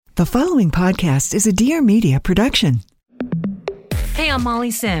The following podcast is a Dear Media production. Hey, I'm Molly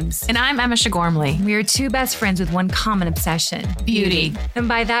Sims. And I'm Emma Shagormley. We are two best friends with one common obsession. Beauty. And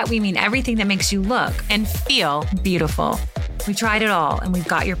by that, we mean everything that makes you look And feel beautiful. We tried it all, and we've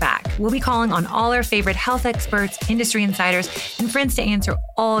got your back. We'll be calling on all our favorite health experts, industry insiders, and friends to answer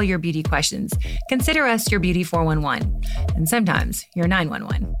all your beauty questions. Consider us your beauty 411, and sometimes your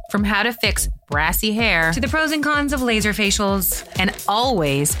 911. from how to fix brassy hair To the pros and cons of laser facials, and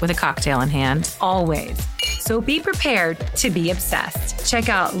always with a cocktail in hand. always. So be prepared to be obsessed. Check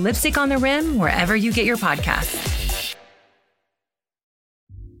out Lipstick on the Rim wherever you get your podcasts.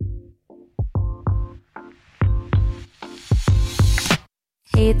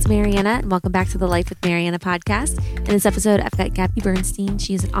 Hey, it's Mariana, and welcome back to the Life with Mariana podcast. In this episode, I've got Gabby Bernstein.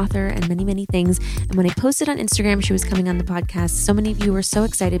 She's an author and many, many things. And when I posted on Instagram she was coming on the podcast, so many of you were so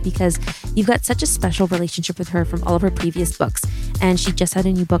excited because you've got such a special relationship with her from all of her previous books. And she just had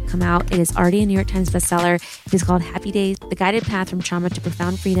a new book come out. It is already a New York Times bestseller. It is called Happy Days, The Guided Path from Trauma to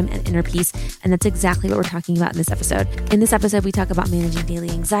Profound Freedom and Inner Peace. And that's exactly what we're talking about in this episode. In this episode, we talk about managing daily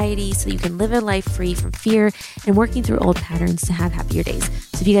anxiety so that you can live a life free from fear and working through old patterns to have happier days.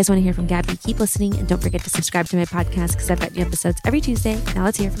 So if you guys want to hear from Gabby, keep listening and don't forget to subscribe to my podcast because I've got new episodes every Tuesday. Now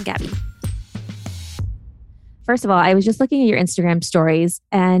let's hear from Gabby. First of all, I was just looking at your Instagram stories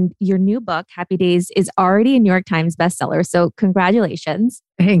and your new book, Happy Days, is already a New York Times bestseller. So congratulations.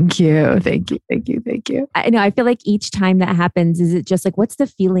 Thank you. Thank you. I know. I feel like each time that happens, is it just like, what's the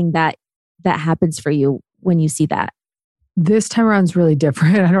feeling that happens for you when you see that? This time around is really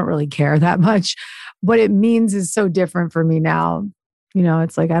different. I don't really care that much. What it means is so different for me now. You know,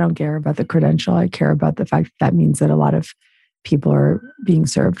 it's like, I don't care about the credential. I care about the fact that means that a lot of people are being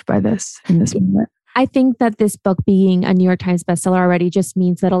served by this in this moment. I think that this book being a New York Times bestseller already just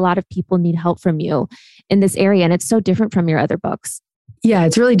means that a lot of people need help from you in this area. And it's so different from your other books. Yeah,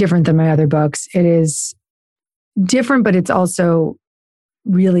 it's really different than my other books. It is different, but it's also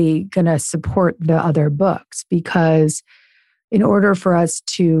really going to support the other books because in order for us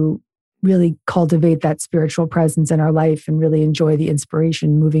to really cultivate that spiritual presence in our life and really enjoy the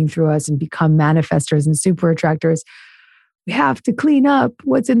inspiration moving through us and become manifestors and super attractors, we have to clean up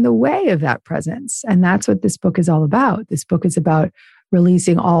what's in the way of that presence. And that's what this book is all about. This book is about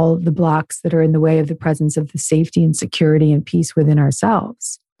releasing all the blocks that are in the way of the presence of the safety and security and peace within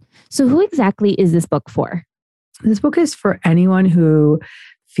ourselves. So who exactly is this book for? This book is for anyone who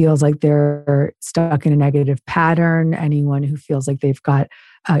feels like they're stuck in a negative pattern, anyone who feels like they've got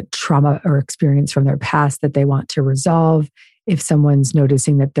trauma or experience from their past that they want to resolve, if someone's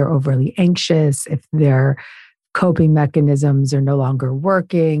noticing that they're overly anxious, if their coping mechanisms are no longer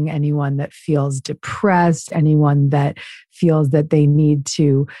working, anyone that feels depressed, anyone that feels that they need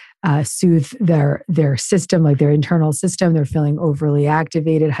to soothe their system, like their internal system, they're feeling overly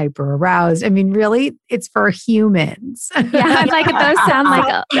activated, hyper aroused. I mean, really, it's for humans. Yeah, like those sound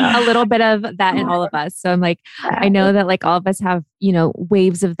like a little bit of that in all of us. So I'm like, I know that like all of us have,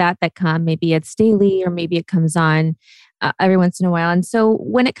 waves of that come. Maybe it's daily or maybe it comes on every once in a while. And so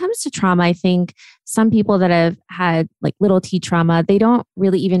when it comes to trauma, I think some people that have had like little t trauma, they don't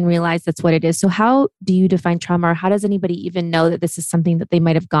really even realize that's what it is. So how do you define trauma, or how does anybody even know that this is something that they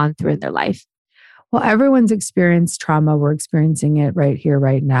might have gone through in their life? Well, everyone's experienced trauma. We're experiencing it right here,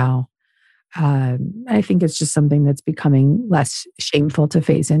 right now. I think it's just something that's becoming less shameful to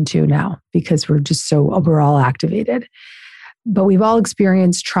face into now because we're all activated. But we've all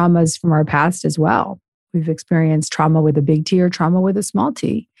experienced traumas from our past as well. We've experienced trauma with a big T or trauma with a small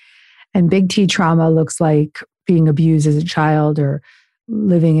t. And big T trauma looks like being abused as a child or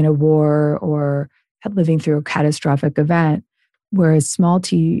living in a war or living through a catastrophic event. Whereas small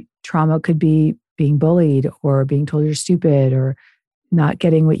t trauma could be being bullied or being told you're stupid or not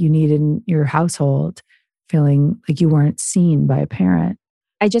getting what you need in your household, feeling like you weren't seen by a parent.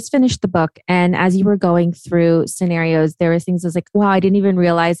 I just finished the book, and as you were going through scenarios, there were things I was like, wow, I didn't even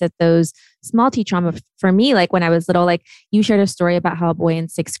realize that those small t trauma for me, like when I was little, like you shared a story about how a boy in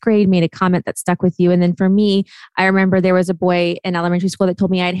 6th grade made a comment that stuck with you. And then for me, I remember there was a boy in elementary school that told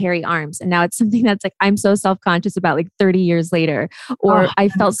me I had hairy arms. And now it's something that's like, I'm so self-conscious about like 30 years later. Or I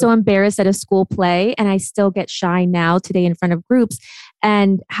felt so embarrassed at a school play and I still get shy now today in front of groups,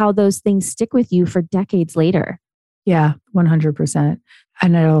 and how those things stick with you for decades later. Yeah, 100%.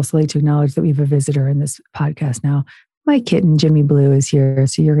 And I'd also like to acknowledge that we have a visitor in this podcast now. My kitten, Jimmy Blue, is here.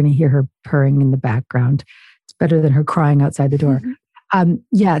 So you're going to hear her purring in the background. It's better than her crying outside the door.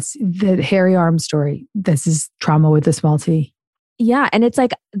 Yes, the hairy arm story. This is trauma with a small t. Yeah. And it's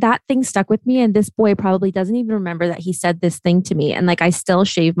like that thing stuck with me. And this boy probably doesn't even remember that he said this thing to me. And like I still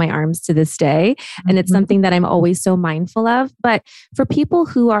shave my arms to this day. And it's something that I'm always so mindful of. But for people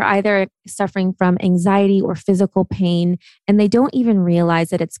who are either suffering from anxiety or physical pain, and they don't even realize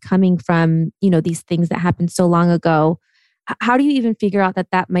that it's coming from, these things that happened so long ago, how do you even figure out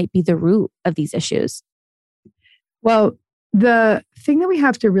that that might be the root of these issues? Well, the thing that we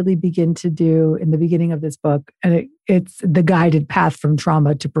have to really begin to do in the beginning of this book, and it's the guided path from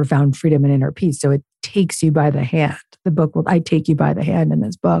trauma to profound freedom and inner peace. So it takes you by the hand. I take you by the hand in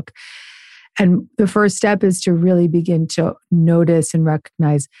this book. And the first step is to really begin to notice and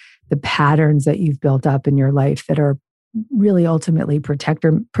recognize the patterns that you've built up in your life that are really ultimately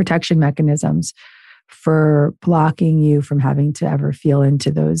protection mechanisms for blocking you from having to ever feel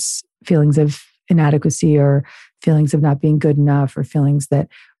into those feelings of inadequacy or feelings of not being good enough or feelings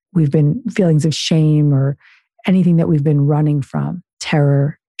of shame or anything that we've been running from,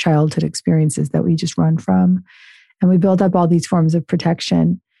 terror, childhood experiences that we just run from. And we build up all these forms of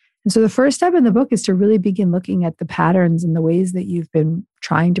protection. And so the first step in the book is to really begin looking at the patterns and the ways that you've been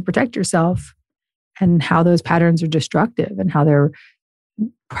trying to protect yourself and how those patterns are destructive and how they're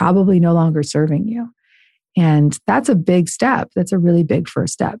probably no longer serving you. And that's a big step. That's a really big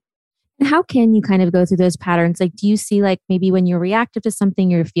first step. And how can you kind of go through those patterns? Like, do you see like maybe when you're reactive to something,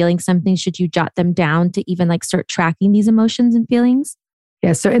 you're feeling something, should you jot them down to even like start tracking these emotions and feelings?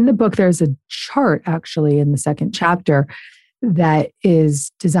 Yeah. So in the book, there's a chart actually in the second chapter that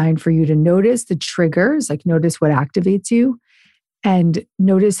is designed for you to notice the triggers, like notice what activates you and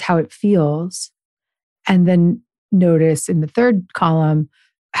notice how it feels. And then notice in the third column,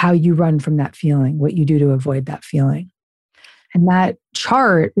 how you run from that feeling, what you do to avoid that feeling. And that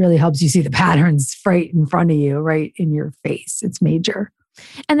chart really helps you see the patterns right in front of you, right in your face. It's major.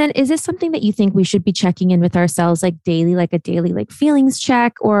 And then is this something that you think we should be checking in with ourselves like daily, like a daily like feelings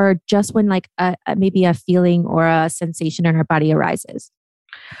check, or just when like maybe a feeling or a sensation in our body arises?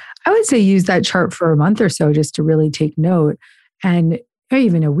 I would say use that chart for a month or so just to really take note. And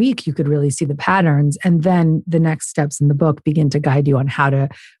even a week, you could really see the patterns. And then the next steps in the book begin to guide you on how to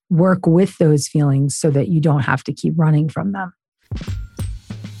work with those feelings so that you don't have to keep running from them.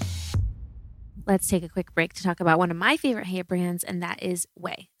 Let's take a quick break to talk about one of my favorite hair brands, and that is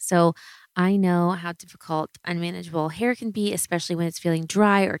Way. So I know how difficult unmanageable hair can be, especially when it's feeling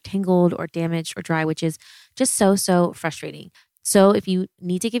dry or tangled or damaged or dry, which is just so frustrating. So if you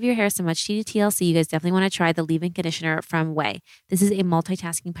need to give your hair some much needed TLC, you guys definitely want to try the leave-in conditioner from Way. This is a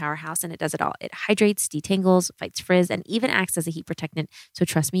multitasking powerhouse and it does it all. It hydrates, detangles, fights frizz, and even acts as a heat protectant. So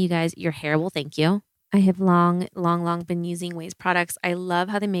trust me, you guys, your hair will thank you. I have long been using Way's products. I love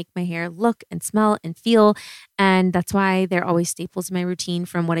how they make my hair look and smell and feel. And that's why they're always staples in my routine,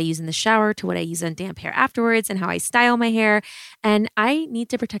 from what I use in the shower to what I use on damp hair afterwards and how I style my hair. And I need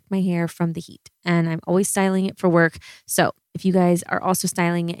to protect my hair from the heat. And I'm always styling it for work. So if you guys are also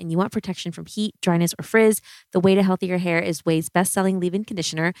styling it and you want protection from heat, dryness, or frizz, the way to healthier hair is Way's best-selling leave-in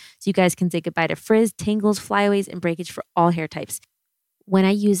conditioner. So you guys can say goodbye to frizz, tangles, flyaways, and breakage for all hair types. When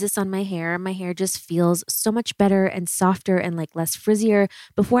I use this on my hair just feels so much better and softer and like less frizzier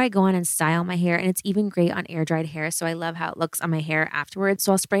before I go on and style my hair. And it's even great on air dried hair. So I love how it looks on my hair afterwards.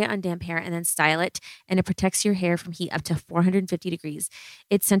 So I'll spray it on damp hair and then style it. And it protects your hair from heat up to 450 degrees.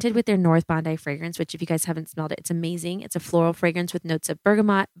 It's scented with their North Bondi fragrance, which if you guys haven't smelled it, it's amazing. It's a floral fragrance with notes of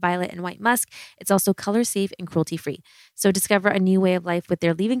bergamot, violet, and white musk. It's also color safe and cruelty free. So discover a new way of life with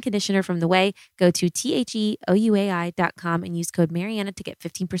their leave-in conditioner from The Way. Go to THEOUAI.com and use code Mariana to get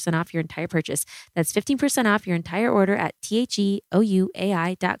 15% off your entire purchase. That's 15% off your entire order at THEOUAI.com,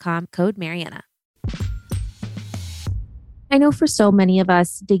 code Mariana. I know for so many of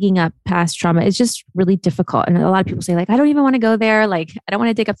us, digging up past trauma is just really difficult. And a lot of people say, like, I don't even want to go there. Like, I don't want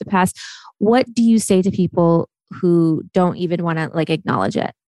to dig up the past. What do you say to people who don't even want to like acknowledge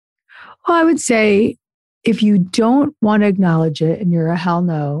it? Well, I would say if you don't want to acknowledge it and you're a hell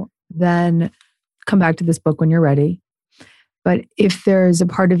no, then come back to this book when you're ready. But if there's a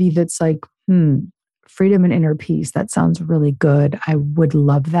part of you that's like, freedom and inner peace, that sounds really good. I would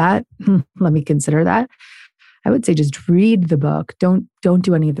love that. Let me consider that. I would say just read the book. Don't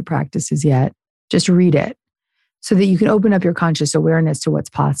do any of the practices yet. Just read it so that you can open up your conscious awareness to what's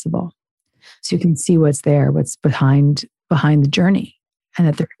possible. So you can see what's there, what's behind the journey, and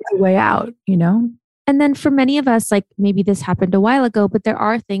that there's a way out, you know? And then for many of us, like maybe this happened a while ago, but there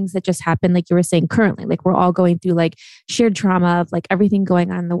are things that just happen, like you were saying currently, like we're all going through like shared trauma of like everything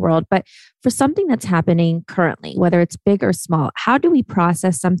going on in the world. But for something that's happening currently, whether it's big or small, how do we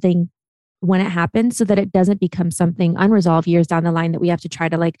process something when it happens so that it doesn't become something unresolved years down the line that we have to try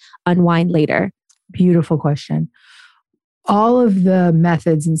to like unwind later? Beautiful question. all of the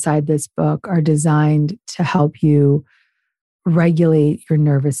methods inside this book are designed to help you regulate your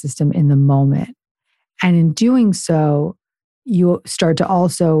nervous system in the moment. And in doing so, you start to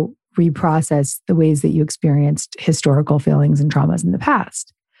also reprocess the ways that you experienced historical feelings and traumas in the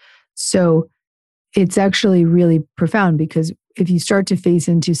past. So it's actually really profound, because if you start to face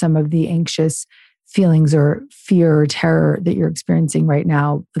into some of the anxious feelings or fear or terror that you're experiencing right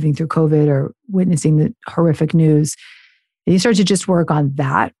now, living through COVID or witnessing the horrific news, and you start to just work on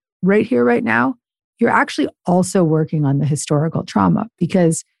that right here, right now, you're actually also working on the historical trauma,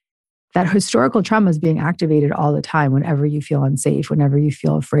 because that historical trauma is being activated all the time. Whenever you feel unsafe, whenever you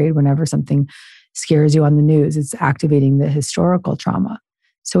feel afraid, whenever something scares you on the news, it's activating the historical trauma.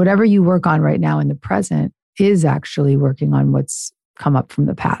 So whatever you work on right now in the present is actually working on what's come up from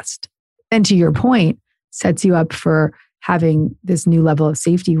the past. And to your point, sets you up for having this new level of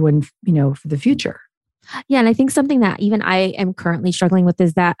safety when, for the future. Yeah. And I think something that even I am currently struggling with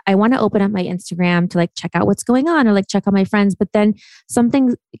is that I want to open up my Instagram to check out what's going on or check on my friends. But then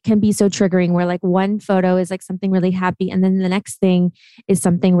something can be so triggering where one photo is something really happy. And then the next thing is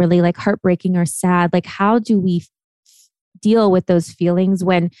something really heartbreaking or sad. How do we deal with those feelings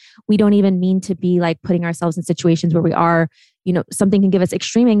when we don't even mean to be putting ourselves in situations where we are, something can give us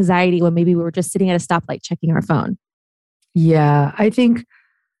extreme anxiety when maybe we were just sitting at a stoplight checking our phone. Yeah. I think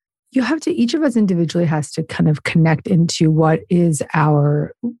you have to, each of us individually has to kind of connect into what is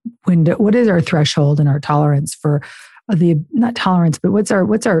our window, what is our threshold and our tolerance for not tolerance, but what's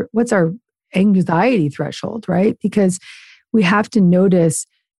our anxiety threshold, right? Because we have to notice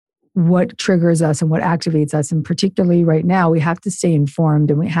what triggers us and what activates us. And particularly right now, we have to stay informed,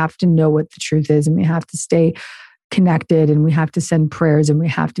 and we have to know what the truth is, and we have to stay connected, and we have to send prayers, and we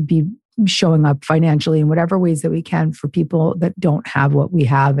have to be showing up financially in whatever ways that we can for people that don't have what we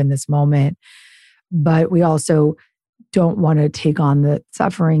have in this moment. But we also don't want to take on the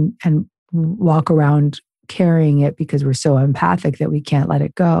suffering and walk around carrying it because we're so empathic that we can't let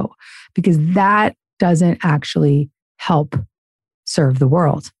it go, because that doesn't actually help serve the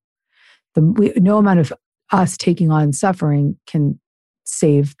world. No amount of us taking on suffering can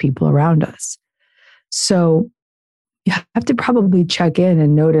save people around us. So you have to probably check in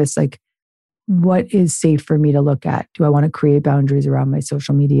and notice what is safe for me to look at. Do I want to create boundaries around my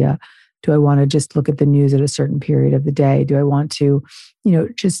social media? Do I want to just look at the news at a certain period of the day? Do I want to,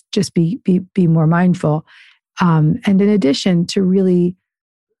 just be more mindful? And in addition, to really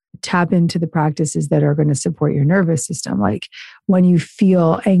tap into the practices that are going to support your nervous system. When you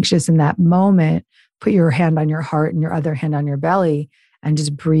feel anxious in that moment, put your hand on your heart and your other hand on your belly and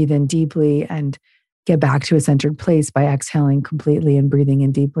just breathe in deeply and get back to a centered place by exhaling completely and breathing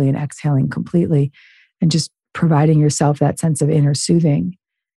in deeply and exhaling completely, and just providing yourself that sense of inner soothing.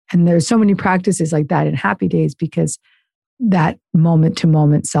 And there's so many practices like that in Happy Days, because that moment to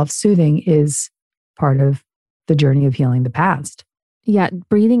moment self-soothing is part of the journey of healing the past. Yeah,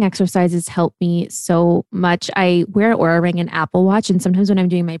 breathing exercises help me so much. I wear an Oura Ring and Apple Watch, and sometimes when I'm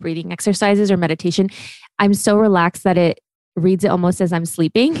doing my breathing exercises or meditation, I'm so relaxed that it reads it almost as I'm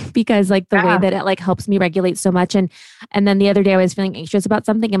sleeping, because way that it helps me regulate so much. And then the other day I was feeling anxious about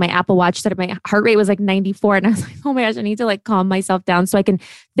something, and my Apple Watch said my heart rate was 94, and I was oh my gosh, I need to calm myself down so I can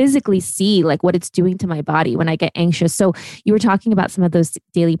physically see what it's doing to my body when I get anxious. So you were talking about some of those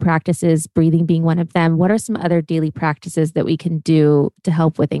daily practices, breathing being one of them. What are some other daily practices that we can do to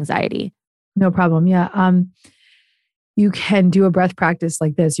help with anxiety? No problem. Yeah. You can do a breath practice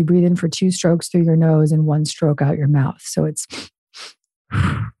like this. You breathe in for 2 strokes through your nose and 1 stroke out your mouth. So it's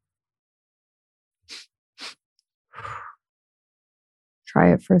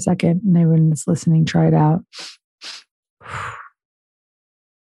try it for a second. And everyone that's listening, try it out.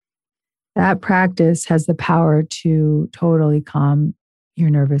 That practice has the power to totally calm your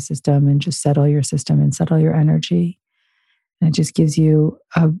nervous system and just settle your system and settle your energy. And it just gives you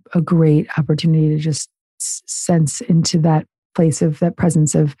a great opportunity to just sense into that place of that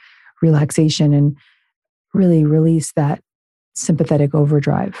presence of relaxation and really release that sympathetic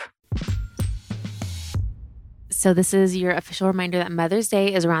overdrive. So this is your official reminder that Mother's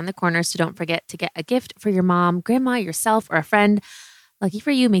Day is around the corner. So don't forget to get a gift for your mom, grandma, yourself, or a friend. Lucky for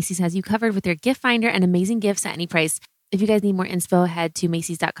you, Macy's has you covered with their gift finder and amazing gifts at any price. If you guys need more info, head to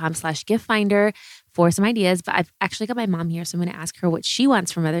Macy's.com/gift finder for some ideas. But I've actually got my mom here, so I'm going to ask her what she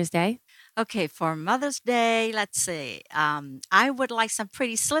wants for Mother's Day. Okay, for Mother's Day, let's see. I would like some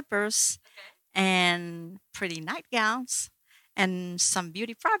pretty slippers and pretty nightgowns and some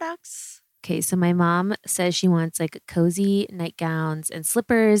beauty products. Okay, so my mom says she wants cozy nightgowns and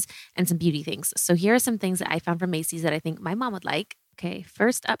slippers and some beauty things. So here are some things that I found from Macy's that I think my mom would like. Okay,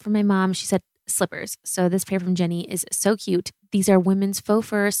 first up for my mom, she said slippers. So this pair from Jenny is so cute. These are women's faux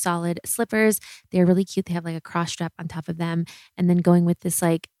fur solid slippers. They're really cute. They have like a cross strap on top of them. And then going with this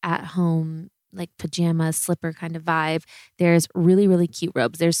like at home, like pajama slipper kind of vibe. There's really, really cute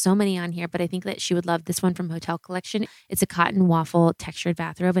robes. There's so many on here, but I think that she would love this one from Hotel Collection. It's a cotton waffle textured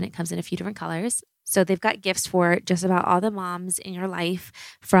bathrobe and it comes in a few different colors. So they've got gifts for just about all the moms in your life,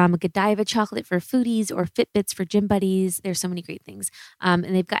 from Godiva chocolate for foodies or Fitbits for gym buddies. There's so many great things. And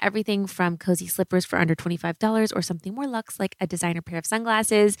they've got everything from cozy slippers for under $25 or something more luxe like a designer pair of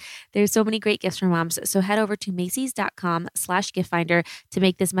sunglasses. There's so many great gifts for moms. So head over to Macy's.com/giftfinder to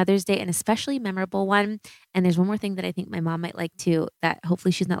make this Mother's Day an especially memorable one. And there's one more thing that I think my mom might like too, that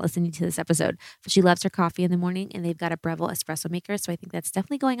hopefully she's not listening to this episode, but she loves her coffee in the morning and they've got a Breville espresso maker. So I think that's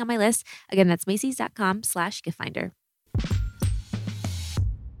definitely going on my list. Again, that's Macy's.com/giftfinder.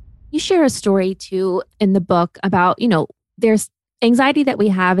 You share a story too in the book about, there's anxiety that we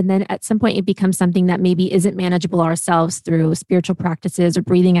have. And then at some point it becomes something that maybe isn't manageable ourselves through spiritual practices or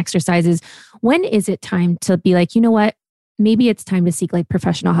breathing exercises. When is it time to be like, you know what? Maybe it's time to seek like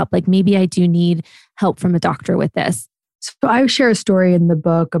professional help. Like maybe I do need help from a doctor with this. So I share a story in the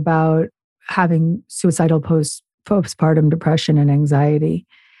book about having suicidal postpartum depression and anxiety.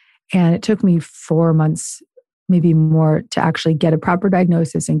 And it took me 4 months, maybe more, to actually get a proper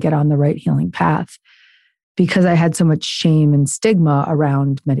diagnosis and get on the right healing path because I had so much shame and stigma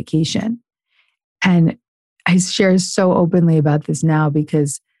around medication. And I share so openly about this now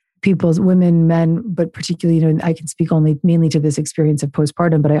because women, men, but particularly, I can speak mainly to this experience of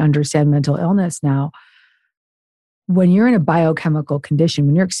postpartum, but I understand mental illness now. When you're in a biochemical condition,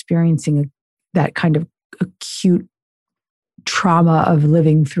 when you're experiencing that kind of acute trauma of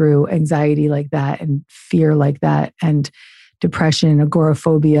living through anxiety like that and fear like that and depression and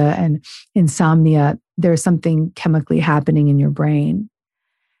agoraphobia and insomnia, there's something chemically happening in your brain.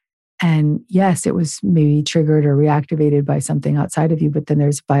 And yes, it was maybe triggered or reactivated by something outside of you, but then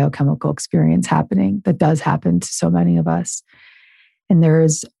there's biochemical experience happening that does happen to so many of us. And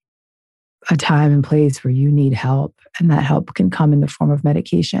there's a time and place where you need help, and that help can come in the form of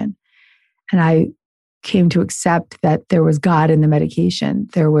medication. And I came to accept that there was God in the medication.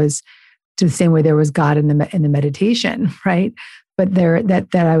 There was, the same way there was God in the meditation, right? But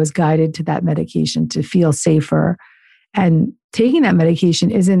that I was guided to that medication to feel safer. And taking that medication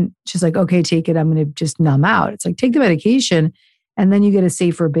isn't just like, okay, take it, I'm going to just numb out. It's like, take the medication and then you get a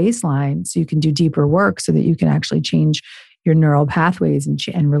safer baseline so you can do deeper work so that you can actually change your neural pathways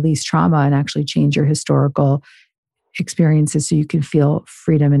and release trauma and actually change your historical experiences so you can feel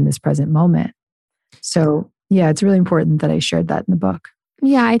freedom in this present moment. So yeah, it's really important that I shared that in the book.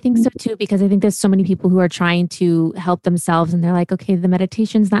 Yeah, I think so too, because I think there's so many people who are trying to help themselves and they're like, okay, the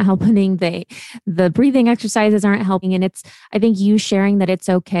meditation's not helping. The breathing exercises aren't helping. And I think you sharing that it's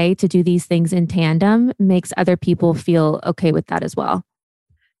okay to do these things in tandem makes other people feel okay with that as well.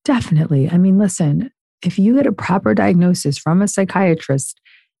 Definitely. I mean, listen, if you get a proper diagnosis from a psychiatrist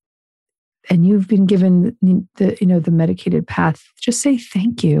and you've been given the medicated path, just say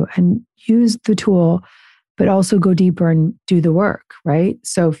thank you and use the tool, but also go deeper and do the work, right?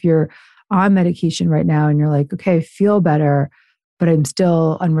 So if you're on medication right now and you're like, okay, I feel better, but I'm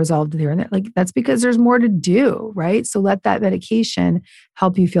still unresolved here and there, like that's because there's more to do, right? So let that medication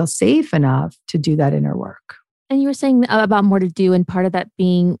help you feel safe enough to do that inner work. And you were saying about more to do, and part of that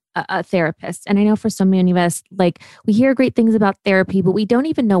being a therapist. And I know for so many of us, like we hear great things about therapy, but we don't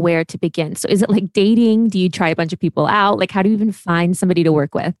even know where to begin. So is it like dating? Do you try a bunch of people out? Like how do you even find somebody to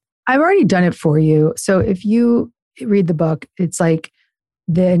work with? I've already done it for you. So if you read the book, it's like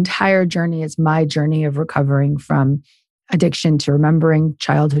the entire journey is my journey of recovering from addiction to remembering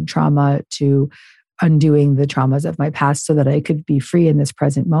childhood trauma to undoing the traumas of my past so that I could be free in this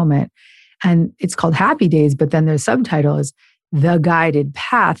present moment. And it's called Happy Days, but then the subtitle is The Guided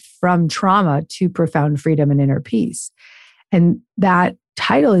Path from Trauma to Profound Freedom and Inner Peace. And that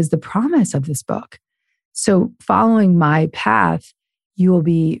title is the promise of this book. So following my path, you will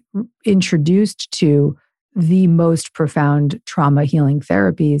be introduced to the most profound trauma healing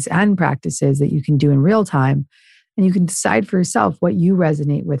therapies and practices that you can do in real time. And you can decide for yourself what you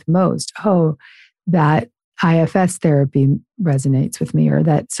resonate with most. Oh, that IFS therapy resonates with me, or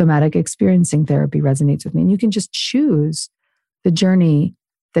that somatic experiencing therapy resonates with me. And you can just choose the journey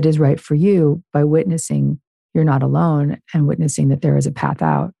that is right for you by witnessing you're not alone and witnessing that there is a path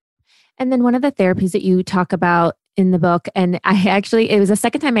out. And then one of the therapies that you talk about in the book, and it was the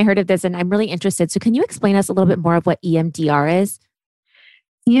second time I heard of this and I'm really interested. So can you explain us a little bit more of what EMDR is?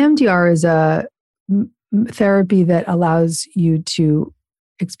 EMDR is a therapy that allows you to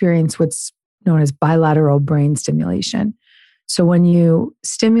experience what's known as bilateral brain stimulation. So when you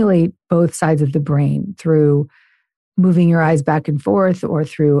stimulate both sides of the brain through moving your eyes back and forth, or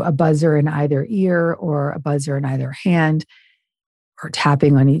through a buzzer in either ear or a buzzer in either hand, or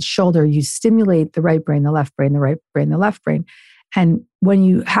tapping on each shoulder, you stimulate the right brain, the left brain, the right brain, the left brain. And when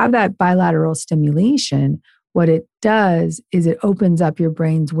you have that bilateral stimulation, what it does is it opens up your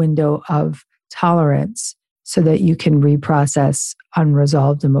brain's window of tolerance so that you can reprocess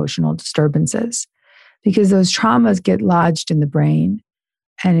unresolved emotional disturbances. Because those traumas get lodged in the brain.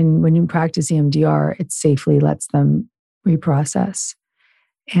 And when you practice EMDR, it safely lets them reprocess.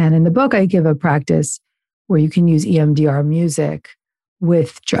 And in the book, I give a practice where you can use EMDR music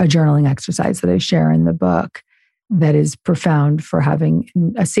with a journaling exercise that I share in the book that is profound for having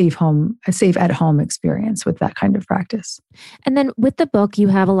a safe at home experience with that kind of practice. And then with the book, you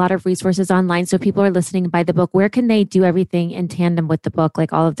have a lot of resources online. So people are listening by the book. Where can they do everything in tandem with the book,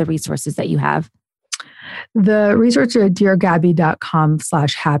 like all of the resources that you have? The resources are at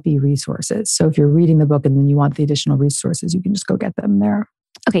deargabby.com/happy resources. So if you're reading the book and then you want the additional resources, you can just go get them there.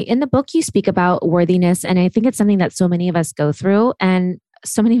 Okay. In the book, you speak about worthiness. And I think it's something that so many of us go through. And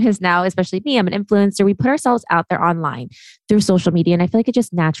so many of us now, especially me, I'm an influencer. We put ourselves out there online through social media. And I feel like it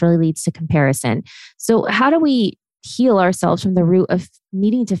just naturally leads to comparison. So how do we heal ourselves from the root of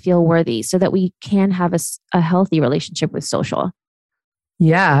needing to feel worthy so that we can have a healthy relationship with social?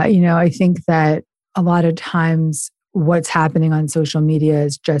 Yeah. I think that a lot of times what's happening on social media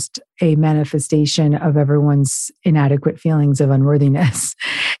is just a manifestation of everyone's inadequate feelings of unworthiness.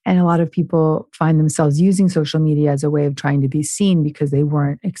 And a lot of people find themselves using social media as a way of trying to be seen because they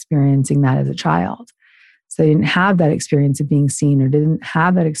weren't experiencing that as a child. So they didn't have that experience of being seen or didn't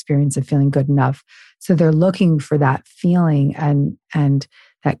have that experience of feeling good enough. So they're looking for that feeling and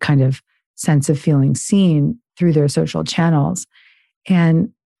that kind of sense of feeling seen through their social channels.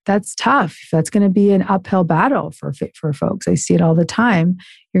 And that's tough. That's going to be an uphill battle for folks. I see it all the time.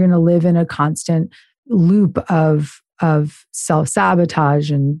 You're going to live in a constant loop of self-sabotage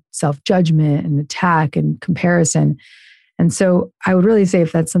and self-judgment and attack and comparison. And so I would really say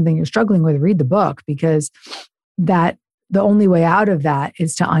if that's something you're struggling with, read the book, because the only way out of that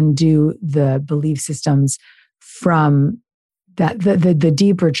is to undo the belief systems from that the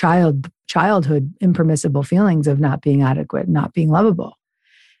deeper childhood impermissible feelings of not being adequate, not being lovable.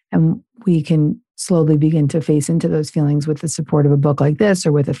 And we can slowly begin to face into those feelings with the support of a book like this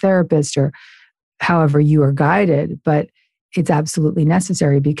or with a therapist or however you are guided. But it's absolutely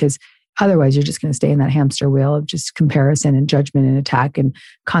necessary because otherwise you're just going to stay in that hamster wheel of just comparison and judgment and attack and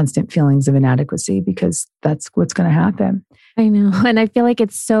constant feelings of inadequacy, because that's what's going to happen. I know. And I feel like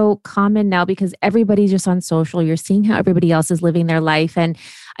it's so common now because everybody's just on social. You're seeing how everybody else is living their life. And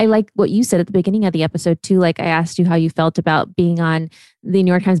I like what you said at the beginning of the episode too. Like I asked you how you felt about being on the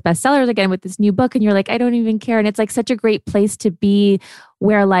New York Times bestsellers again with this new book. And you're like, I don't even care. And it's like such a great place to be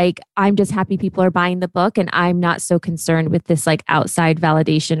where like, I'm just happy people are buying the book and I'm not so concerned with this like outside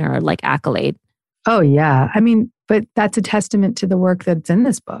validation or like accolade. Oh yeah. I mean, but that's a testament to the work that's in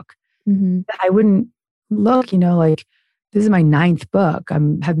this book. Mm-hmm. I wouldn't look, like this is my 9th book. I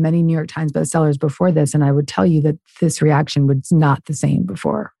have many New York Times bestsellers before this, and I would tell you that this reaction was not the same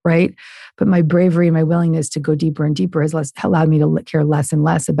before, right? But my bravery and my willingness to go deeper and deeper has allowed me to care less and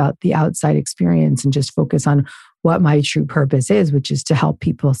less about the outside experience and just focus on what my true purpose is, which is to help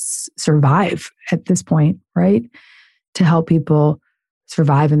people survive at this point, right? To help people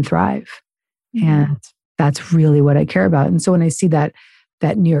survive and thrive. Mm-hmm. And that's really what I care about. And so when I see that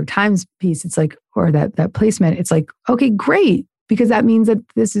New York Times piece, it's like, or that placement, it's like, okay, great. Because that means that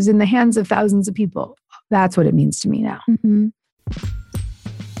this is in the hands of thousands of people. That's what it means to me now. Mm-hmm.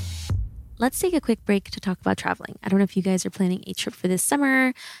 Let's take a quick break to talk about traveling. I don't know if you guys are planning a trip for this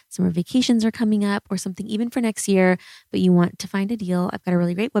summer vacations are coming up, or something even for next year, but you want to find a deal. I've got a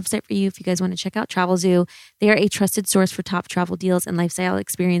really great website for you if you guys want to check out TravelZoo. They are a trusted source for top travel deals and lifestyle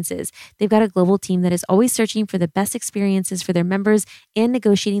experiences. They've got a global team that is always searching for the best experiences for their members and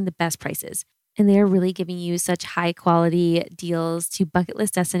negotiating the best prices. And they're really giving you such high quality deals to bucket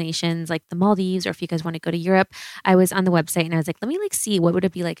list destinations like the Maldives, or if you guys want to go to Europe. I was on the website and I was like, let me see what would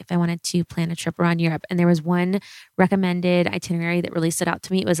it be like if I wanted to plan a trip around Europe. And there was one recommended itinerary that really stood out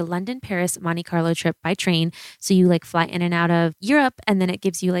to me. It was a London, Paris, Monte Carlo trip by train. So you fly in and out of Europe, and then it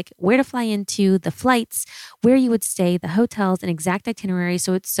gives you where to fly into, the flights, where you would stay, the hotels, an exact itinerary.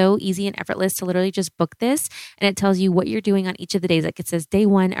 So it's so easy and effortless to literally just book this. And it tells you what you're doing on each of the days. It says day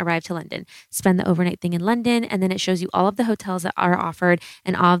 1, arrive to London, spend the overnight thing in London, and then it shows you all of the hotels that are offered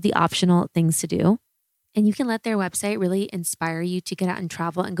and all of the optional things to do. And you can let their website really inspire you to get out and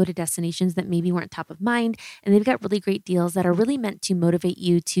travel and go to destinations that maybe weren't top of mind. And they've got really great deals that are really meant to motivate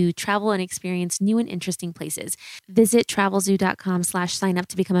you to travel and experience new and interesting places. Visit travelzoo.com/sign up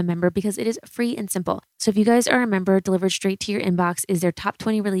to become a member because it is free and simple. So if you guys are a member, delivered straight to your inbox is their top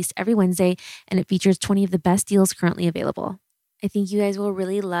 20 released every Wednesday, and it features 20 of the best deals currently available. I think you guys will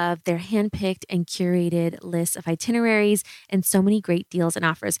really love their handpicked and curated list of itineraries and so many great deals and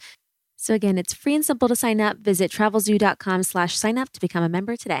offers. So again, it's free and simple to sign up. Visit travelzoo.com/sign up to become a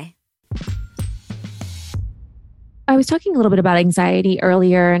member today. I was talking a little bit about anxiety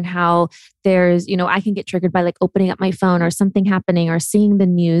earlier and how there's, I can get triggered by like opening up my phone or something happening or seeing the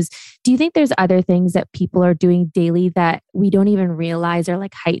news. Do you think there's other things that people are doing daily that we don't even realize are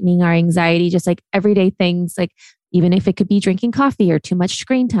like heightening our anxiety, just like everyday things, like even if it could be drinking coffee or too much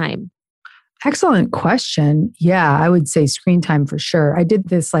screen time? Excellent question. Yeah, I would say screen time for sure. I did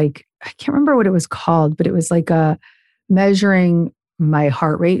this I can't remember what it was called, but it was like measuring my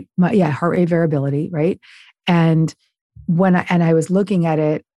heart rate, heart rate variability, right? And I was looking at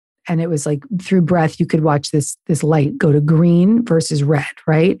it, and it was like through breath, you could watch this light go to green versus red,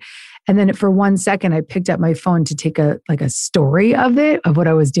 right? And then for 1 second, I picked up my phone to take a story of what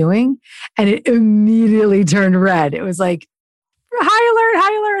I was doing, and it immediately turned red. It was like, high alert,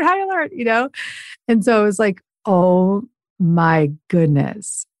 high alert, high alert, And so it was like, oh my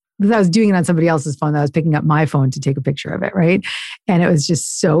goodness. Because I was doing it on somebody else's phone. I was picking up my phone to take a picture of it, right? And it was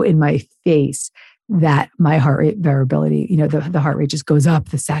just so in my face that my heart rate variability, the heart rate just goes up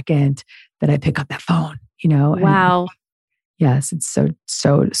the second that I pick up that phone, Wow. And yes, it's so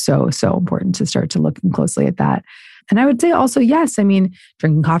important to start to look closely at that. And I would say also, yes,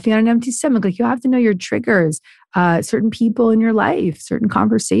 drinking coffee on an empty stomach, like you have to know your triggers, certain people in your life, certain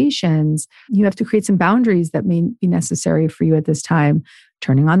conversations. You have to create some boundaries that may be necessary for you at this time.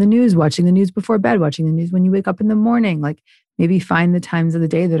 Turning on the news, watching the news before bed, watching the news when you wake up in the morning, like maybe find the times of the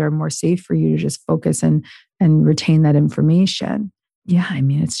day that are more safe for you to just focus and retain that information. Yeah,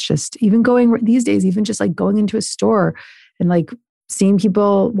 it's just even going these days, even just like going into a store and like seeing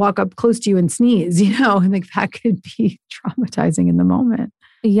people walk up close to you and sneeze, and like that could be traumatizing in the moment.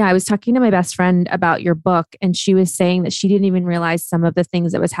 Yeah, I was talking to my best friend about your book, and she was saying that she didn't even realize some of the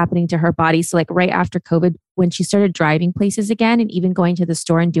things that was happening to her body. So like right after COVID, when she started driving places again and even going to the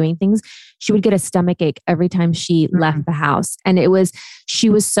store and doing things, she would get a stomach ache every time she left the house. And she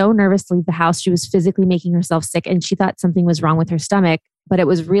was so nervous to leave the house. She was physically making herself sick, and she thought something was wrong with her stomach, but it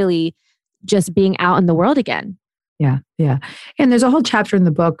was really just being out in the world again. Yeah. Yeah. And there's a whole chapter in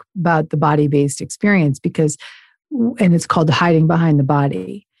the book about the body-based experience and it's called Hiding Behind the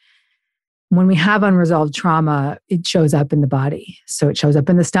Body. When we have unresolved trauma, it shows up in the body. So it shows up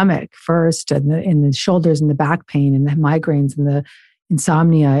in the stomach first, and in the shoulders, and the back pain, and the migraines, and the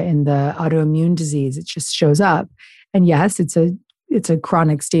insomnia, and the autoimmune disease. It just shows up. And yes, it's a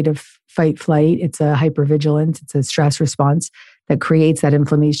chronic state of fight, flight. It's a hypervigilance. It's a stress response that creates that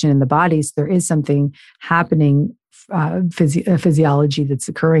inflammation in the body. So there is something happening, physiology that's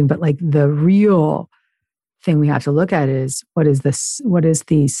occurring. But like the real thing we have to look at is what is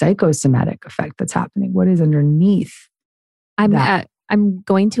the psychosomatic effect that's happening? What is underneath that? I'm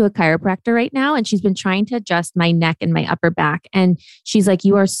going to a chiropractor right now, and she's been trying to adjust my neck and my upper back. And she's like,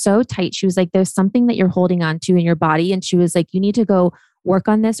 you are so tight. She was like, there's something that you're holding on to in your body. And she was like, you need to go work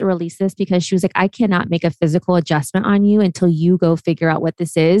on this or release this, because she was like, I cannot make a physical adjustment on you until you go figure out what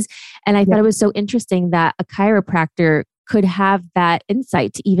this is. And I thought it was so interesting that a chiropractor could have that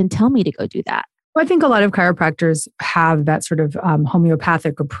insight to even tell me to go do that. Well, I think a lot of chiropractors have that sort of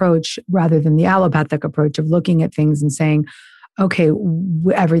homeopathic approach rather than the allopathic approach of looking at things and saying, okay,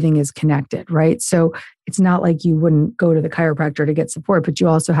 everything is connected, right? So it's not like you wouldn't go to the chiropractor to get support, but you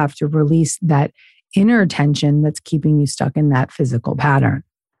also have to release that inner tension that's keeping you stuck in that physical pattern.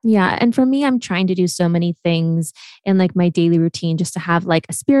 Yeah. And for me, I'm trying to do so many things in like my daily routine just to have like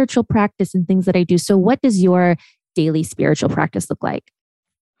a spiritual practice and things that I do. So what does your daily spiritual practice look like?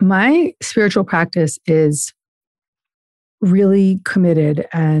 My spiritual practice is really committed,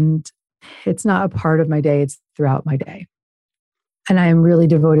 and it's not a part of my day, it's throughout my day. And I am really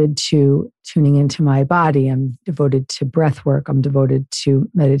devoted to tuning into my body. I'm devoted to breath work. I'm devoted to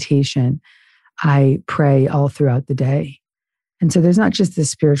meditation. I pray all throughout the day. And so there's not just this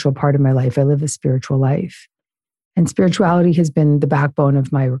spiritual part of my life. I live a spiritual life. And spirituality has been the backbone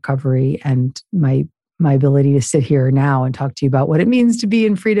of my recovery and my ability to sit here now and talk to you about what it means to be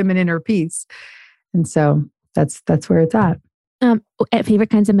in freedom and inner peace. And so that's where it's at.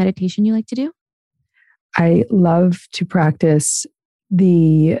 Favorite kinds of meditation you like to do? I love to practice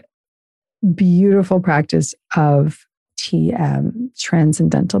the beautiful practice of TM,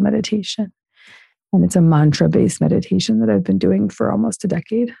 transcendental meditation. And it's a mantra-based meditation that I've been doing for almost a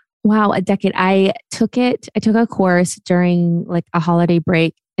decade. Wow, a decade. I took a course during like a holiday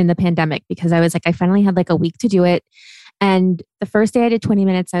break in the pandemic because I was like, I finally had like a week to do it. And the first day I did 20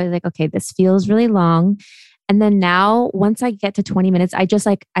 minutes, I was like, okay, this feels really long. And then now once I get to 20 minutes,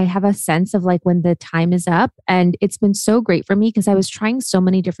 I have a sense of like when the time is up. And it's been so great for me because I was trying so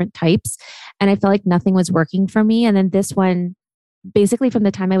many different types and I felt like nothing was working for me. And then this one, basically from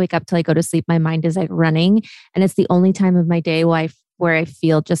the time I wake up till I go to sleep, my mind is like running. And it's the only time of my day where I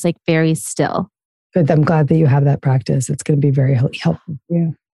feel just like very still. Good. I'm glad that you have that practice. It's going to be very helpful for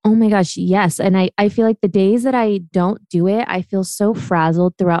you. Oh my gosh, yes. And I feel like the days that I don't do it, I feel so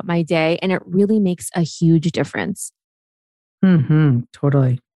frazzled throughout my day and it really makes a huge difference.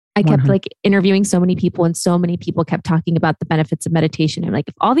 Totally. I kept like interviewing so many people and so many people kept talking about the benefits of meditation. I'm like,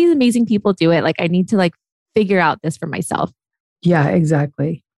 if all these amazing people do it, like I need to like figure out this for myself. Yeah,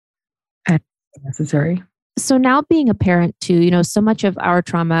 exactly. And necessary. So now being a parent too, so much of our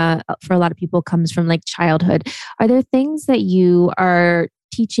trauma for a lot of people comes from like childhood. Are there things that you are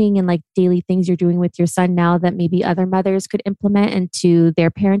teaching and like daily things you're doing with your son now that maybe other mothers could implement into their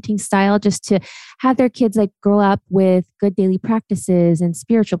parenting style just to have their kids like grow up with good daily practices and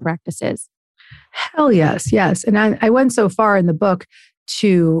spiritual practices? Hell yes. Yes. And I went so far in the book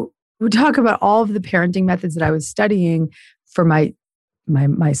to talk about all of the parenting methods that I was studying for my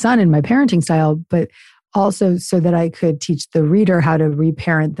son and my parenting style, but also so that I could teach the reader how to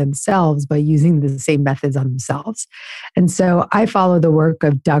reparent themselves by using the same methods on themselves. And so I follow the work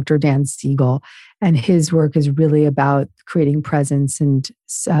of Dr. Dan Siegel, and his work is really about creating presence and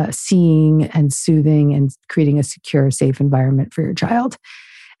seeing and soothing and creating a secure, safe environment for your child.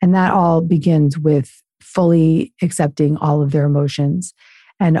 And that all begins with fully accepting all of their emotions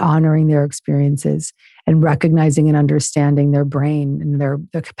and honoring their experiences and recognizing and understanding their brain and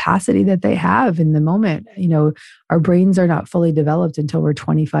the capacity that they have in the moment. Our brains are not fully developed until we're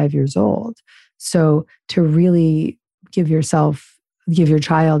 25 years old. So to really give your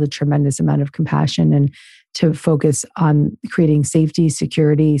child a tremendous amount of compassion and to focus on creating safety,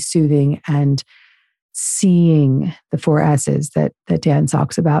 security, soothing, and seeing the 4 S's that Dan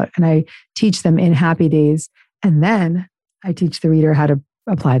talks about. And I teach them in Happy Days. And then I teach the reader how to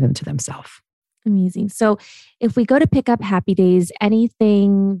apply them to themselves. Amazing. So if we go to pick up Happy Days,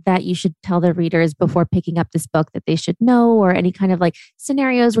 anything that you should tell the readers before picking up this book that they should know, or any kind of like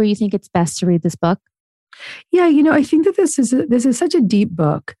scenarios where you think it's best to read this book? Yeah, I think that this is such a deep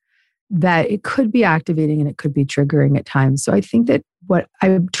book that it could be activating and it could be triggering at times. So I think that what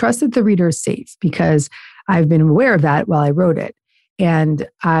I trust that the reader is safe because I've been aware of that while I wrote it. And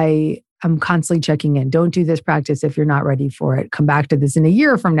I'm constantly checking in. Don't do this practice if you're not ready for it. Come back to this in a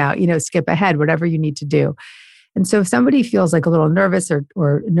year from now, skip ahead, whatever you need to do. And so if somebody feels like a little nervous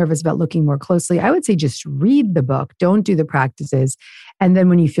or nervous about looking more closely, I would say just read the book. Don't do the practices. And then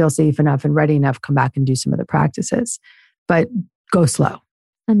when you feel safe enough and ready enough, come back and do some of the practices. But go slow.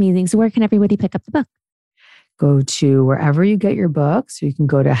 Amazing. So where can everybody pick up the book? Go to wherever you get your books. You can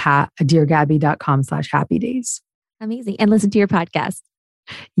go to deargabby.com/happydays. Amazing. And listen to your podcast.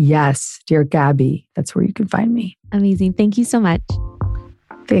 Yes, Dear Gabby. That's where you can find me. Amazing. Thank you so much.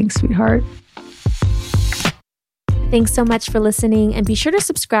 Thanks, sweetheart. Thanks so much for listening, and be sure to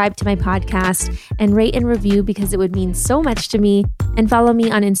subscribe to my podcast and rate and review because it would mean so much to me. And follow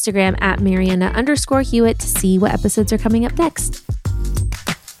me on Instagram at Mariana_Hewitt to see what episodes are coming up next.